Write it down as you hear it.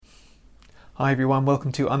Hi everyone,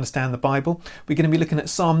 welcome to Understand the Bible. We're going to be looking at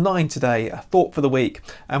Psalm 9 today, a thought for the week,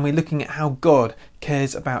 and we're looking at how God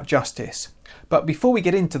cares about justice. But before we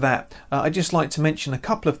get into that, I'd just like to mention a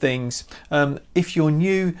couple of things. If you're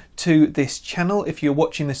new to this channel, if you're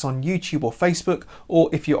watching this on YouTube or Facebook, or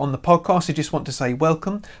if you're on the podcast, I just want to say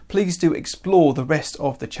welcome. Please do explore the rest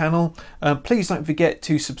of the channel. Please don't forget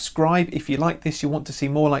to subscribe if you like this, you want to see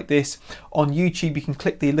more like this. On YouTube, you can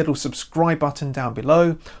click the little subscribe button down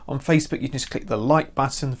below. On Facebook, you can just click the like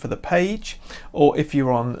button for the page. Or if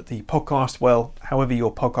you're on the podcast, well, however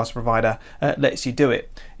your podcast provider lets you do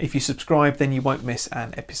it. If you subscribe, then you won't miss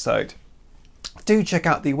an episode. Do check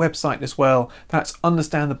out the website as well. That's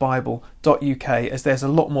understandthebible.uk, as there's a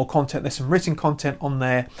lot more content. There's some written content on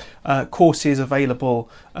there, courses available,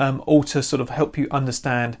 all to sort of help you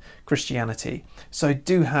understand Christianity. So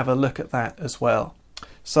do have a look at that as well.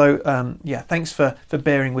 So thanks for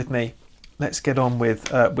bearing with me. Let's get on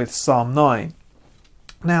with Psalm 9.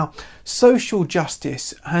 Now, social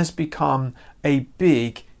justice has become a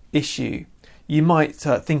big issue. You might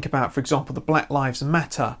think about, for example, the Black Lives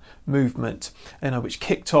Matter movement, which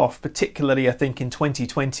kicked off particularly, I think, in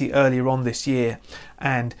 2020, earlier on this year.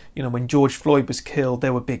 And, when George Floyd was killed,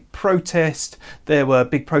 there were big protests. There were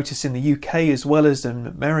big protests in the UK as well as in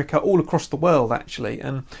America, all across the world, actually.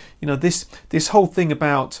 And, this whole thing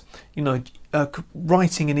about,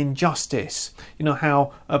 righting an injustice,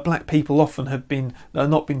 how black people often have been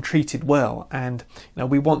not been treated well. And,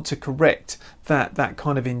 we want to correct that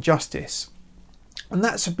kind of injustice. And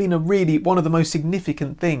that's been one of the most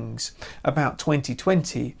significant things about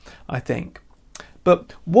 2020, I think.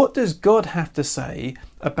 But what does God have to say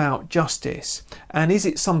about justice? And is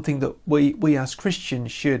it something that we as Christians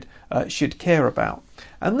should care about?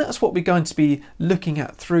 And that's what we're going to be looking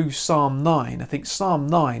at through Psalm 9. I think Psalm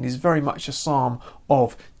 9 is very much a psalm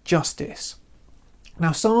of justice.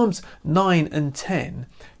 Now, Psalms 9 and 10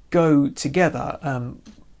 go together.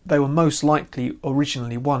 They were most likely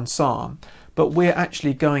originally one psalm, but we're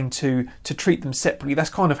actually going to treat them separately. That's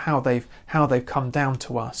kind of how they've come down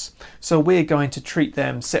to us. So we're going to treat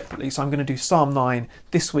them separately. So I'm going to do Psalm 9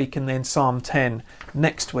 this week and then Psalm 10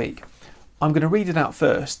 next week. I'm going to read it out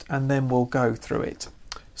first and then we'll go through it.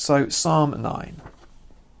 So Psalm 9.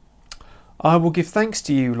 I will give thanks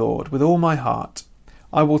to you, Lord, with all my heart.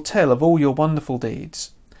 I will tell of all your wonderful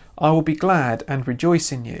deeds. I will be glad and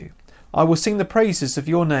rejoice in you. I will sing the praises of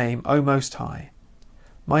your name, O Most High.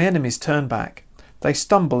 My enemies turn back. They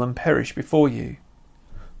stumble and perish before you.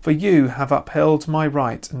 For you have upheld my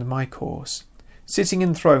right and my cause, sitting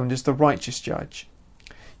enthroned as the righteous judge.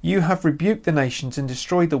 You have rebuked the nations and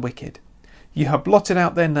destroyed the wicked. You have blotted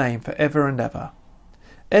out their name for ever and ever.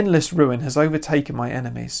 Endless ruin has overtaken my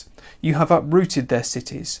enemies. You have uprooted their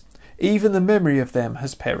cities. Even the memory of them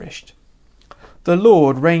has perished. The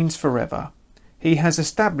Lord reigns forever. He has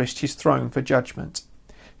established his throne for judgment.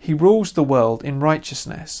 He rules the world in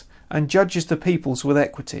righteousness and judges the peoples with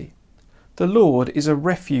equity. The Lord is a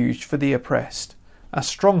refuge for the oppressed, a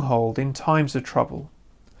stronghold in times of trouble.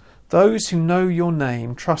 Those who know your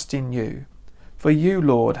name trust in you, for you,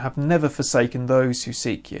 Lord, have never forsaken those who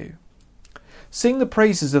seek you. Sing the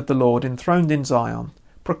praises of the Lord enthroned in Zion.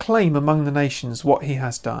 Proclaim among the nations what he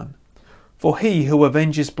has done. For he who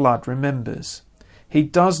avenges blood remembers. He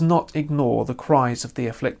does not ignore the cries of the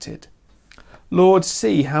afflicted. Lord,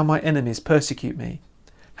 see how my enemies persecute me.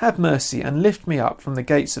 Have mercy and lift me up from the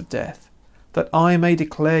gates of death, that I may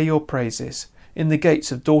declare your praises in the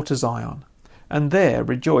gates of daughter Zion, and there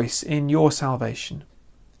rejoice in your salvation.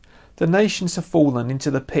 The nations have fallen into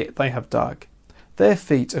the pit they have dug. Their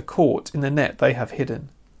feet are caught in the net they have hidden.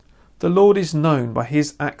 The Lord is known by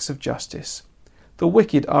his acts of justice. The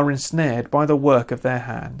wicked are ensnared by the work of their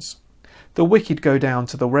hands. The wicked go down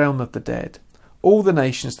to the realm of the dead, all the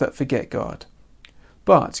nations that forget God.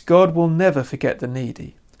 But God will never forget the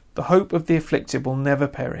needy. The hope of the afflicted will never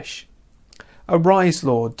perish. Arise,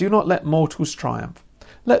 Lord, do not let mortals triumph.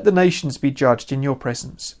 Let the nations be judged in your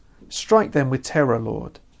presence. Strike them with terror,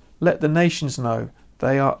 Lord. Let the nations know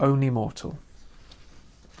they are only mortal.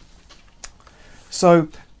 So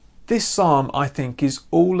this psalm, I think, is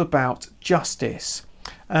all about justice.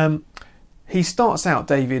 He starts out,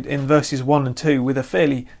 David, in verses 1 and 2 with a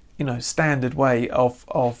fairly standard way of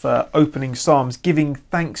opening psalms, giving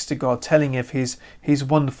thanks to God, telling of his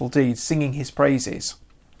wonderful deeds, singing his praises.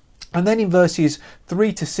 And then in verses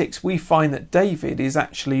 3 to 6, we find that David is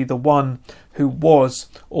actually the one who was,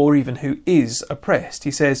 or even who is, oppressed.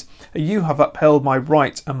 He says, you have upheld my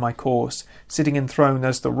right and my cause, sitting enthroned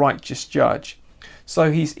as the righteous judge.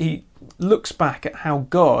 So he looks back at how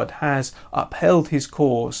God has upheld his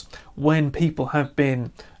cause when people have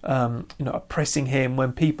been oppressing him,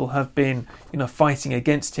 when people have been, fighting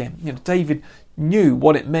against him. David knew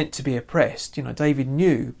what it meant to be oppressed. David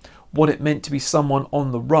knew what it meant to be someone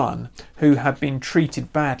on the run who had been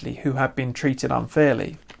treated badly, who had been treated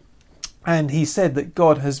unfairly. And he said that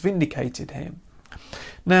God has vindicated him.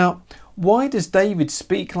 Now, why does David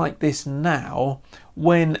speak like this now,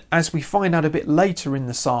 when, as we find out a bit later in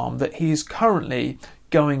the psalm, that he is currently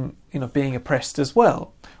being oppressed as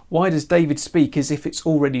well? Why does David speak as if it's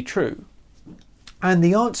already true? And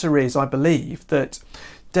the answer is, I believe, that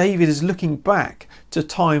David is looking back to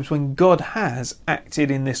times when God has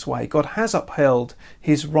acted in this way. God has upheld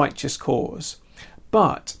his righteous cause.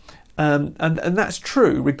 But, and that's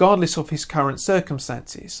true regardless of his current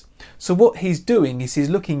circumstances. So what he's doing is he's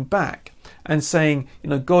looking back and saying,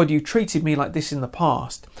 God, you treated me like this in the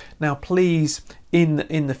past. Now please, in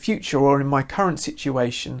the future or in my current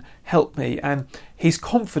situation, help me. And his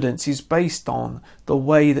confidence is based on the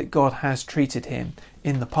way that God has treated him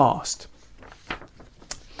in the past.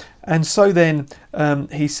 And so then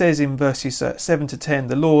he says in verses 7 to 10,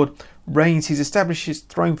 the Lord reigns, he's established his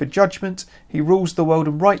throne for judgment, he rules the world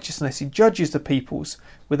in righteousness, he judges the peoples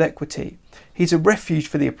with equity. He's a refuge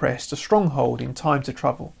for the oppressed, a stronghold in times of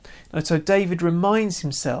trouble. And so David reminds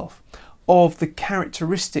himself of the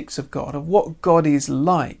characteristics of God, of what God is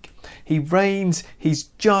like. He reigns, he's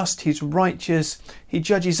just, he's righteous, he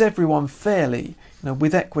judges everyone fairly,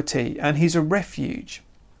 with equity, and he's a refuge.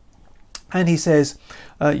 And he says,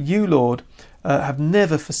 you, Lord, have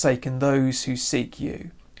never forsaken those who seek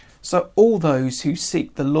you. So all those who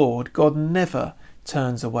seek the Lord, God never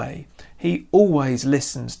turns away. He always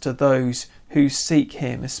listens to those who seek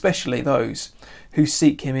him, especially those who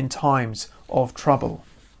seek him in times of trouble.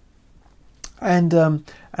 And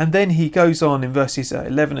then he goes on in verses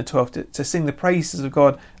 11 and 12 to sing the praises of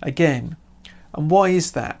God again. And why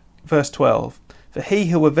is that? Verse 12, for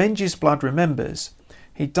he who avenges blood remembers.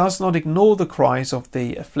 He does not ignore the cries of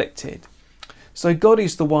the afflicted. So God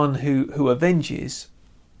is the one who avenges,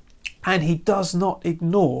 and he does not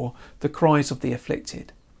ignore the cries of the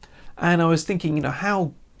afflicted. And I was thinking,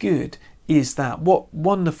 how good is that? What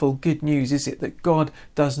wonderful good news is it that God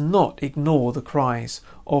does not ignore the cries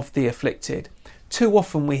of the afflicted? Too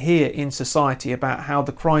often we hear in society about how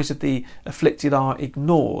the cries of the afflicted are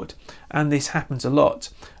ignored, and this happens a lot.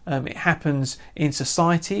 It happens in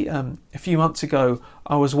society. A few months ago,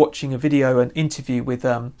 I was watching a video, an interview with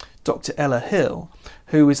Dr. Ella Hill,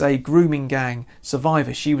 who is a grooming gang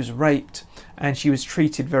survivor. She was raped and she was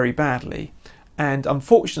treated very badly. And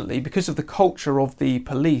unfortunately, because of the culture of the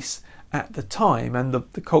police at the time and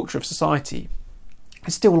the culture of society,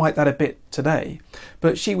 it's still like that a bit today.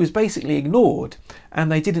 But she was basically ignored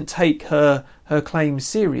and they didn't take her claims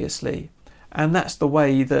seriously. And that's the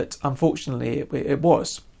way that, unfortunately, it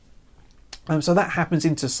was. So that happens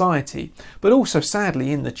in society, but also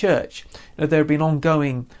sadly in the church. There have been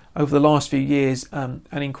ongoing, over the last few years, an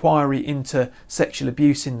inquiry into sexual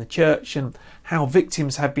abuse in the church, and how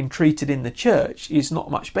victims have been treated in the church is not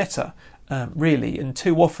much better, really. And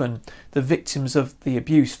too often the victims of the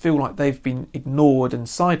abuse feel like they've been ignored and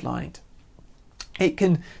sidelined.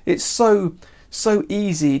 It's so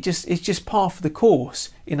easy. It's just par for the course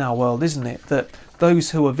in our world, isn't it? That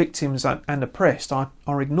those who are victims and oppressed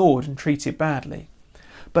are ignored and treated badly.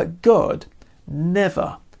 But God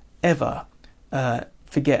never, ever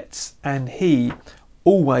forgets, and he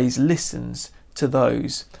always listens to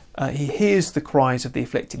those. He hears the cries of the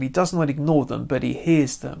afflicted. He does not ignore them, but he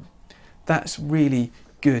hears them. That's really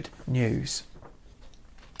good news.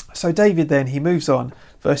 So David then, he moves on,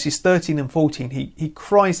 verses 13 and 14, he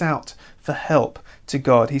cries out for help to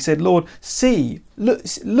God. He said, Lord, see,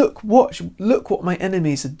 look what my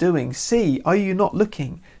enemies are doing. See, are you not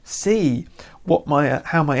looking? See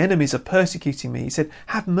how my enemies are persecuting me. He said,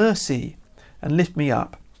 have mercy and lift me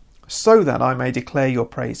up, so that I may declare your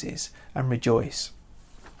praises and rejoice.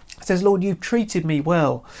 It says, Lord, you've treated me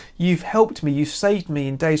well. You've helped me. You've saved me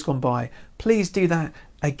in days gone by. Please do that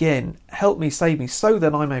again. Help me, save me, so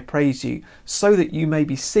that I may praise you, so that you may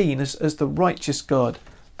be seen as the righteous God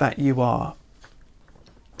that you are.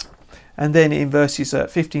 And then in verses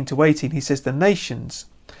 15 to 18, he says, the nations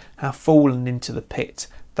have fallen into the pit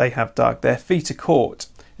they have dug. Their feet are caught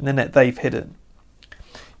in the net they've hidden.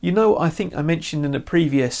 I think I mentioned in a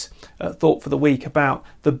previous thought for the week about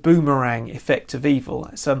the boomerang effect of evil.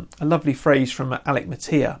 It's a lovely phrase from Alec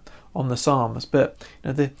Mattia on the Psalms. But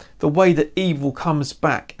the way that evil comes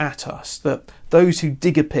back at us, that those who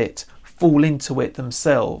dig a pit fall into it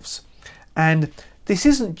themselves. And this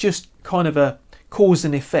isn't just kind of a cause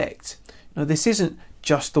and effect. This isn't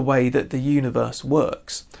just the way that the universe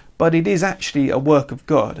works. but it is actually a work of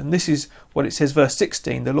God. And this is what it says, verse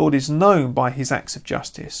 16, the Lord is known by his acts of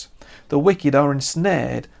justice. The wicked are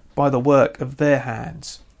ensnared by the work of their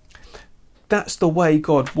hands. That's the way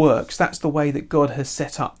God works. That's the way that God has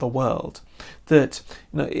set up the world. That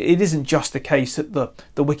it isn't just the case that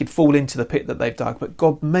the wicked fall into the pit that they've dug, but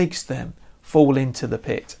God makes them fall into the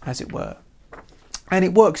pit, as it were. And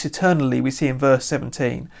it works eternally. We see in verse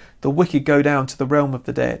 17, the wicked go down to the realm of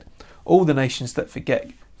the dead. All the nations that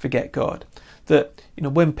forget God. That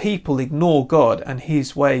when people ignore God and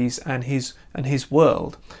his ways and his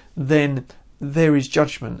world, then there is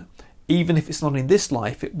judgment. Even if it's not in this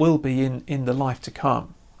life, it will be in the life to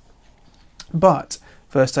come. But,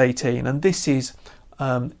 verse 18, and this is,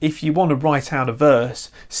 if you want to write out a verse,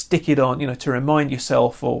 stick it on, to remind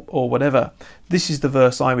yourself or whatever, this is the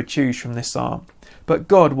verse I would choose from this psalm. But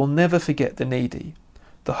God will never forget the needy.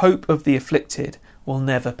 The hope of the afflicted will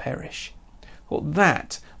never perish. Well,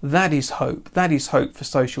 that is hope. That is hope for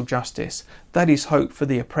social justice. That is hope for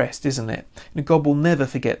the oppressed, isn't it? God will never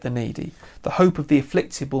forget the needy. The hope of the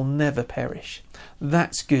afflicted will never perish.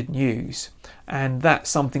 That's good news. And that's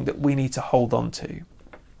something that we need to hold on to.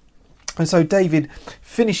 And so David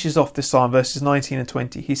finishes off the psalm, verses 19 and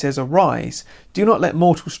 20. He says, "Arise, do not let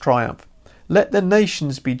mortals triumph. Let the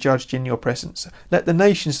nations be judged in your presence. Let the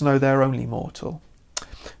nations know they are only mortal."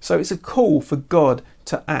 So it's a call for God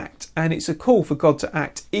to act, and it's a call for God to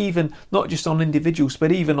act even not just on individuals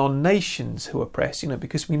but even on nations who oppress,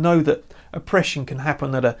 because we know that oppression can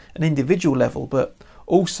happen at an individual level but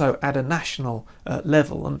also at a national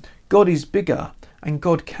level, and God is bigger and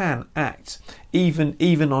God can act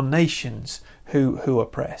even on nations who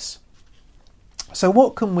oppress. So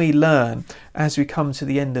what can we learn as we come to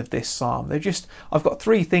the end of this psalm? I've got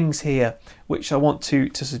 3 things here which I want to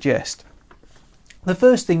suggest. The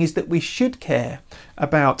first thing is that we should care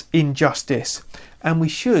about injustice and we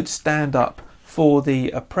should stand up for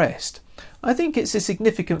the oppressed. I think it's a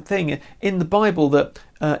significant thing in the Bible that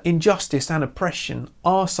injustice and oppression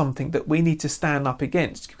are something that we need to stand up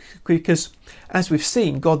against, because as we've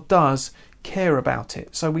seen, God does care about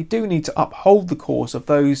it. So we do need to uphold the cause of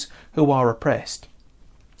those who are oppressed.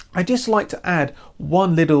 I'd just like to add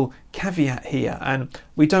one little caveat here, and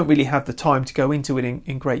we don't really have the time to go into it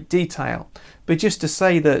in great detail, but just to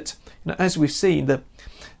say that, as we've seen, that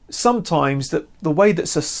sometimes the way that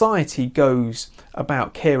society goes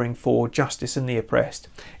about caring for justice and the oppressed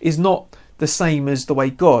is not the same as the way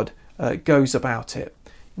God goes about it.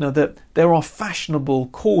 That there are fashionable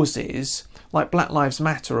causes, like Black Lives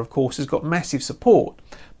Matter, of course, has got massive support,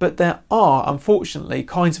 but there are, unfortunately,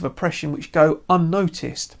 kinds of oppression which go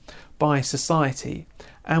unnoticed by society,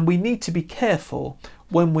 and we need to be careful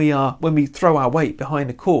when we throw our weight behind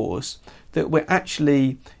a cause that we're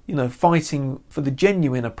actually, fighting for the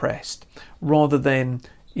genuine oppressed, rather than,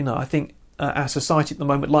 I think our society at the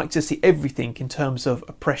moment likes to see everything in terms of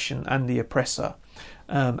oppression and the oppressor,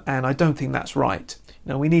 and I don't think that's right.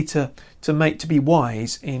 We need to be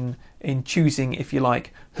wise in choosing, if you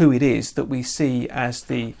like, who it is that we see as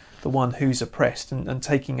the one who's oppressed and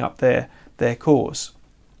taking up their cause.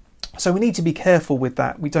 So we need to be careful with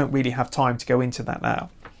that. We don't really have time to go into that now.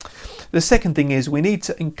 The second thing is we need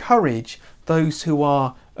to encourage those who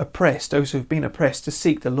are oppressed, those who have been oppressed, to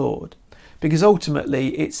seek the Lord, because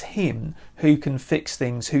ultimately it's Him who can fix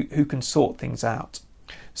things, who can sort things out.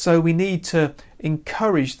 So we need to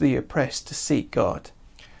encourage the oppressed to seek God.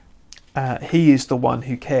 He is the one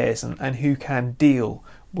who cares and who can deal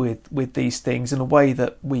with these things in a way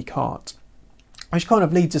that we can't. Which kind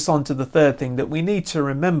of leads us on to the third thing, that we need to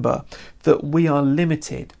remember that we are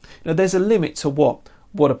limited. There's a limit to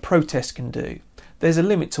what a protest can do. There's a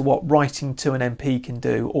limit to what writing to an MP can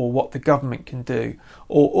do, or what the government can do,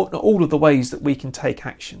 or all of the ways that we can take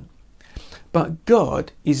action. But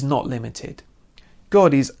God is not limited.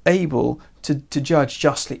 God is able to judge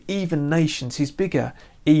justly, even nations. He's bigger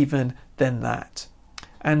even than that.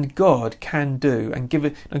 And God can do and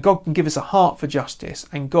God can give us a heart for justice,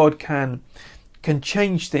 and God can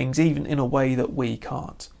change things even in a way that we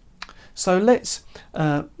can't. So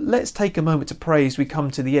let's take a moment to pray as we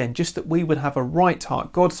come to the end, just that we would have a right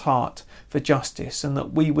heart, God's heart for justice, and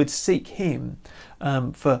that we would seek Him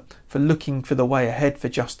for looking for the way ahead for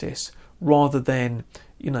justice, rather than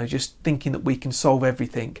just thinking that we can solve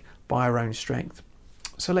everything by our own strength.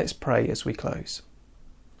 So let's pray as we close.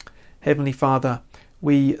 Heavenly Father,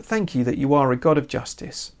 we thank You that You are a God of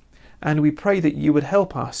justice, and we pray that You would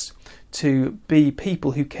help us to be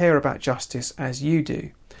people who care about justice as You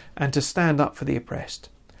do, and to stand up for the oppressed.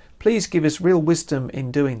 Please give us real wisdom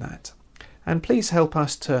in doing that, and please help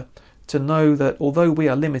us to know that although we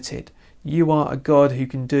are limited, You are a God who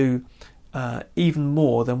can do even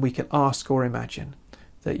more than we can ask or imagine.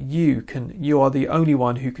 That you are the only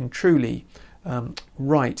one who can truly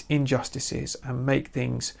right injustices and make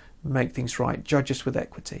things right. Judge us with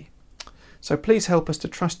equity. So please help us to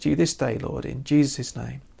trust you this day, Lord, in Jesus'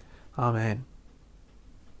 name. Amen.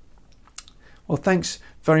 Well, thanks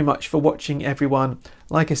very much for watching, everyone.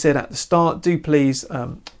 Like I said at the start, do please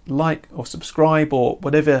like or subscribe or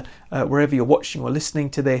whatever, wherever you're watching or listening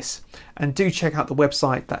to this. And do check out the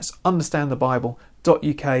website, that's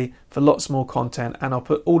understandthebible.uk, for lots more content. And I'll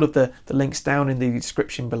put all of the links down in the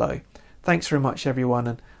description below. Thanks very much, everyone.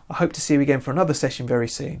 And I hope to see you again for another session very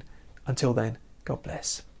soon. Until then, God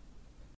bless.